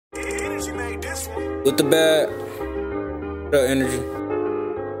With the bag, what up, energy?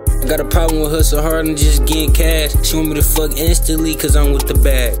 I got a problem with her so hard and just getting cash. She want me to fuck instantly cause I'm with the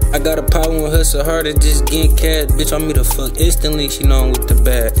bag. I got a problem with her so hard and just getting cash. Bitch want me to fuck instantly, she know I'm with the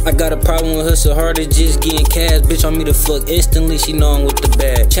bag. I got a problem with her so hard and just getting cash. Bitch want me to fuck instantly, she know I'm with the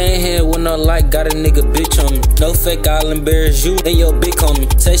bag. Chain head with no light, got a nigga bitch on me. No fake, I'll embarrass you and your bitch on me.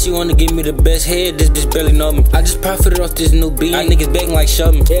 Say she wanna give me the best head, this bitch barely know me. I just profited off this new beat, y'all niggas begging like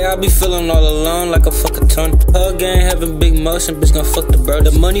show me. Yeah, I be feeling all alone like a fucking ton. Her gang having big motion, bitch gon' fuck the bro.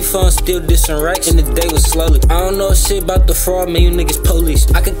 The money fund still dissing racks and the day was slowly. I don't know shit about the fraud, man, you niggas police.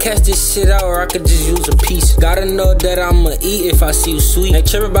 I could catch this shit out or I could just use a piece. Gotta know that I'ma eat if I see you sweet. Ain't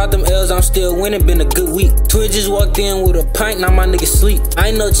trippin' about them L's, I'm still winning, been a good week. Twitch just walked in with a pint, now my niggas sleep. I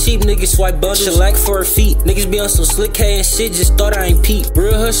ain't no cheap nigga, swipe bundles, shellac for her feet. Niggas be on some slick K and shit, just thought I ain't peep.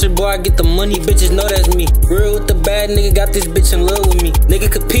 Real hustler boy, I get the money, bitches know that's me. Real with the bad nigga, got this bitch in love with me. Nigga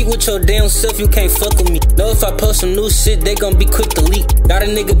compete with your damn self, you can't fuck with me. Know if I post some new shit, they gon' be quick to leak. Got a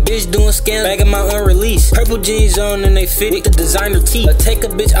nigga bitch doing scams, bagging my unreleased. Purple jeans on and they fit with the designer tee. Or take a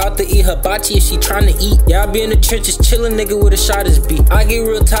bitch out to eat hibachi if she tryna eat. Yeah, I be in the trenches chillin', nigga with a shot is beat. I get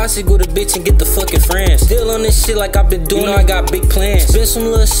real toxic with a bitch and get the fucking friends. Still on this shit like I been doing, you know I got big plans. Spend some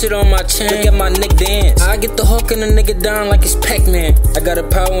little shit on my chain, look at my neck dance. I get the hawk and the nigga down like it's Pac-Man. I got a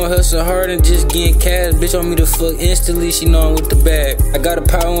power with her so hard and just getting cash. Bitch want me to fuck instantly, she know I'm with the bag. I got a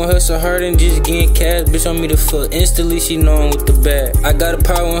power with her so hard and just getting cash. Bitch want me to fuck instantly, she know I'm with the bag. I got a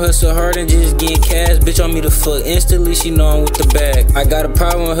power with her so hard and just getting cash. Bitch want me to fuck instantly, she know I'm with the bag. I got a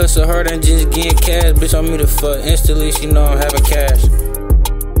problem with her so hard and just getting cash. Bitch want me to fuck instantly, she know I'm having cash.